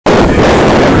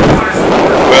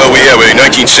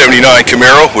1979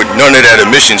 Camaro with none of that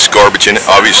emissions garbage in it,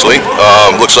 obviously.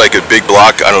 Looks like a big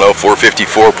block, I don't know,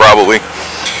 454 probably.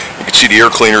 You can see the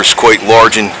air cleaner is quite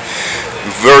large and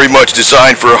very much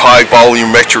designed for high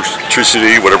volume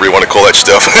electricity, whatever you want to call that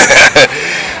stuff.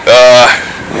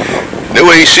 No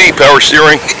AC, power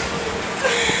steering.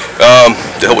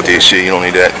 The hell with the AC, you don't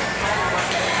need that.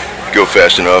 Go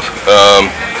fast enough.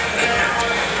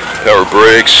 Power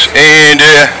brakes, and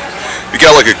we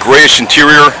got like a grayish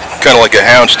interior, kind of like a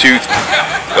houndstooth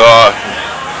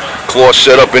claw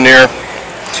setup in there.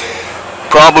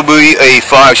 Probably a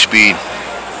 5-speed.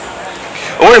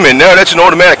 Oh wait a minute, no, that's an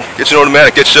automatic. It's an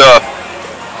automatic. It's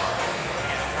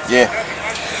yeah.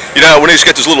 You know when they just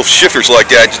got those little shifters like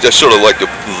that, that's sort of like the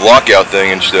lockout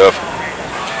thing and stuff.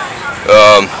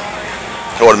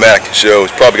 Automatic, so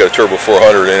it's probably got a turbo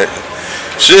 400 in it.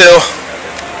 So,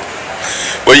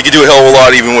 but you can do a hell of a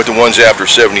lot even with the ones after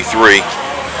 73.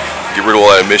 Get rid of all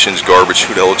that emissions garbage.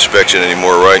 Who the hell expects it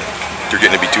anymore, right? They're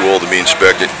getting to be too old to be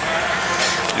inspected.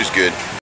 It's good.